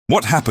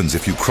What happens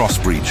if you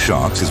crossbreed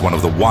sharks is one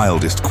of the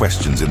wildest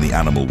questions in the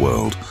animal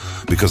world,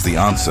 because the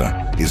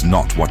answer is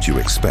not what you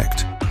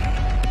expect.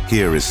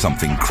 Here is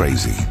something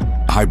crazy.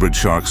 Hybrid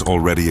sharks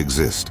already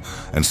exist,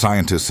 and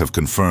scientists have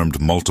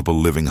confirmed multiple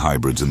living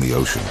hybrids in the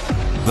ocean.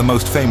 The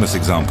most famous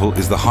example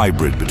is the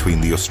hybrid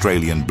between the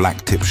Australian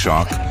blacktip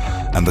shark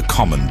and the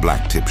common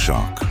blacktip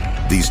shark.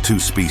 These two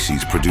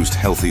species produced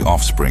healthy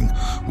offspring,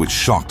 which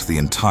shocked the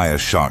entire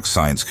shark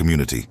science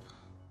community.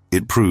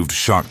 It proved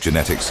shark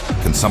genetics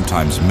can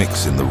sometimes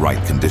mix in the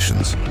right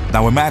conditions.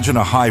 Now imagine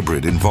a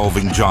hybrid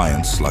involving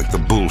giants like the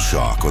bull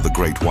shark or the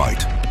great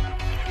white.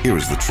 Here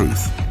is the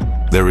truth.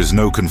 There is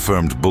no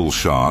confirmed bull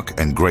shark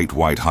and great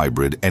white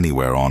hybrid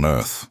anywhere on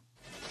Earth.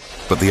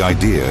 But the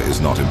idea is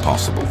not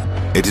impossible.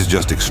 It is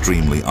just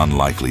extremely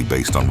unlikely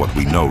based on what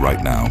we know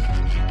right now.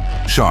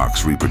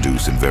 Sharks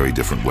reproduce in very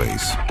different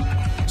ways.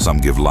 Some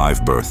give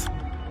live birth,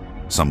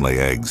 some lay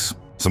eggs.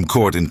 Some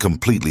court in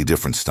completely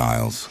different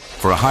styles.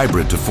 For a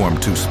hybrid to form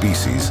two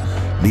species,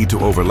 need to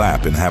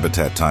overlap in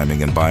habitat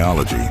timing and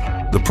biology.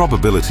 The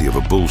probability of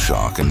a bull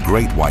shark and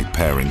great white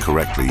pairing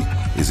correctly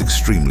is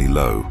extremely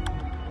low.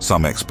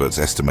 Some experts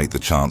estimate the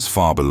chance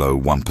far below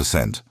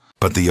 1%.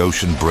 But the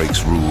ocean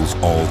breaks rules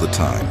all the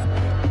time.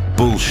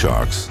 Bull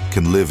sharks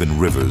can live in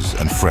rivers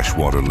and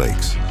freshwater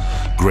lakes.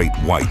 Great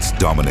whites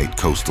dominate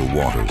coastal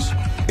waters.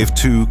 If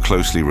two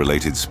closely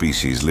related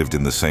species lived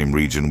in the same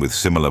region with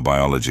similar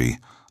biology,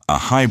 a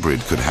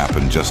hybrid could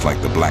happen just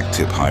like the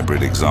blacktip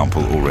hybrid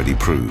example already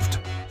proved.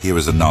 Here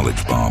is a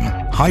knowledge bomb.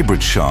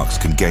 Hybrid sharks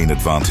can gain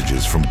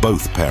advantages from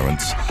both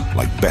parents,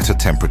 like better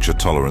temperature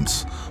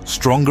tolerance,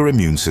 stronger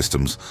immune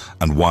systems,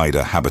 and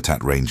wider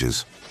habitat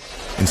ranges.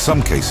 In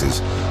some cases,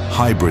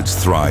 hybrids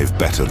thrive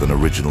better than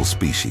original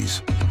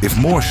species. If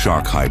more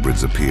shark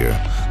hybrids appear,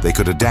 they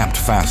could adapt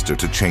faster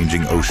to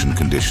changing ocean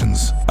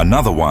conditions.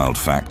 Another wild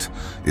fact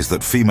is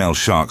that female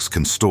sharks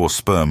can store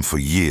sperm for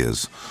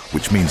years,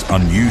 which means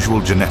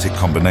unusual genetic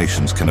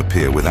combinations can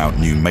appear without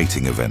new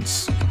mating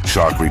events.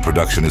 Shark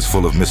reproduction is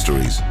full of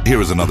mysteries.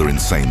 Here is another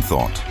insane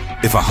thought.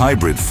 If a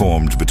hybrid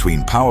formed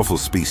between powerful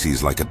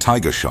species like a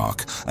tiger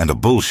shark and a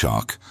bull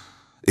shark,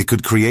 it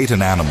could create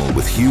an animal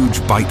with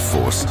huge bite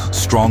force,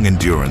 strong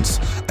endurance,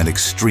 and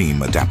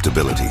extreme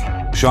adaptability.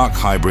 Shark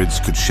hybrids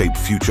could shape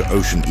future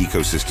ocean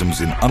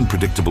ecosystems in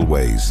unpredictable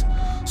ways.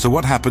 So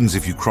what happens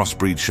if you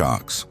crossbreed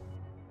sharks?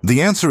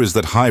 The answer is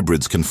that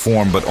hybrids can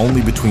form but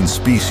only between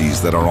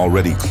species that are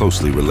already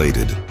closely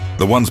related.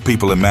 The ones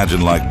people imagine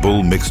like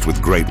bull mixed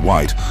with great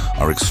white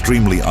are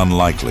extremely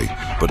unlikely,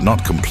 but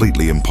not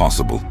completely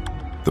impossible.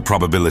 The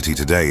probability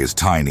today is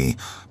tiny,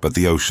 but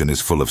the ocean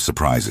is full of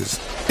surprises.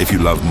 If you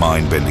love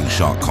mind-bending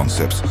shark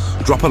concepts,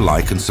 drop a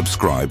like and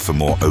subscribe for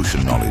more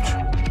ocean knowledge.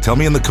 Tell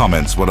me in the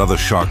comments what other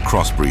shark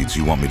crossbreeds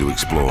you want me to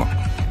explore.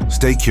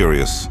 Stay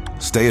curious,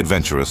 stay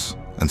adventurous,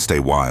 and stay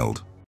wild.